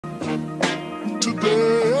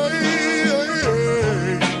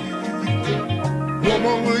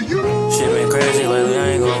lately, I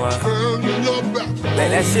ain't gonna lie. Let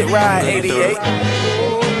that shit ride, 88.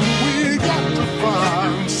 We got to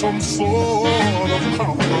find some sort of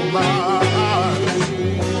compromise.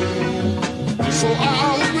 So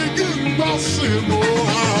I'll begin by saying, oh,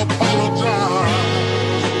 I apologize.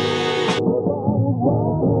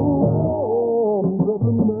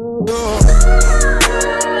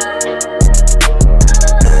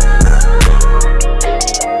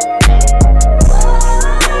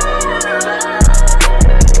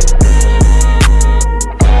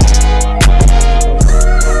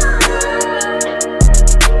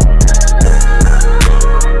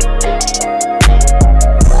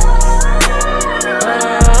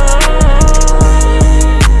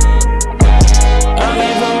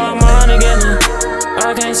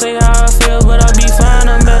 I can't say how I feel, but I'll be fine,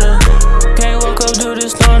 I'm better. Can't walk up to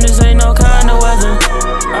this storm, this ain't no kind of weather.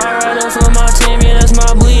 I ride up for my team, yeah, that's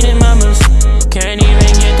my bleeding members. Can't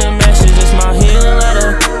even get the message, it's my healing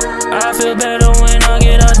letter. I feel better when I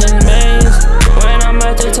get out this maze. When I'm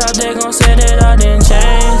at the top, they gon' say that I didn't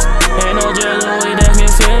change. Ain't no drug away that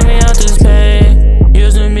can feel me out this pain.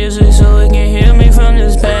 Use the music so it can heal me from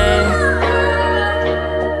this pain.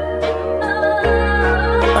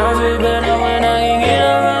 I feel better when I can get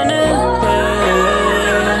around this pain.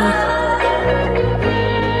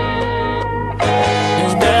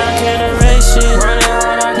 It's bad, I can't erase it. Running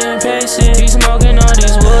hard, I can't pace it. He smoking all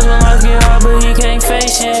these woods when life get hard, but he can't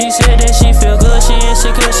face it. She said that she feel good, she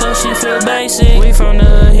insecure, so she feel basic. We from the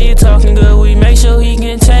hood, he talking good, we make sure he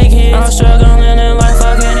can take hits. I'm struggling in life,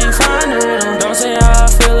 I can't even find the rhythm. Don't say how I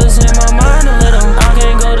feel, it's in my mind a little. I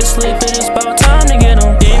can't go to sleep, it's about time to get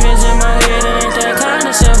them. Demons in my head, it ain't that kind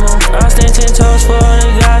of simple. I stand 10 toes for all the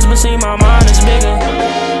guys, but see my mind is bigger.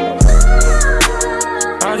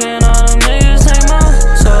 How can all them niggas take my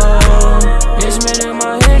soul? It's been in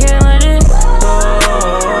my head, can't let it go.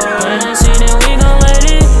 When they see, then we gon' let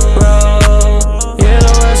it roll. Yeah,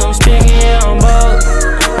 the words I'm speaking, yeah, I'm bold.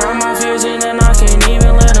 Hide my fears and then I can't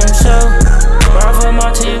even let them show. Ride for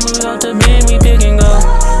my team, we up to beam, we pick and go.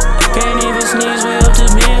 Can't even sneeze, we up to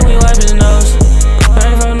beam, we wipe his nose.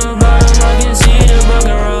 Came from the bottom, I can see the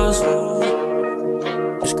broken roads.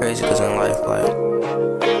 It's crazy cause in life, like,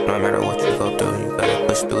 no matter what you go through, you gotta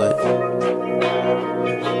push through it.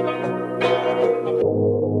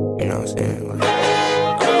 You know what I'm saying? Like,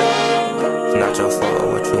 it's not your fault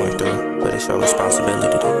what you went through, but it's your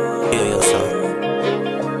responsibility to heal yourself.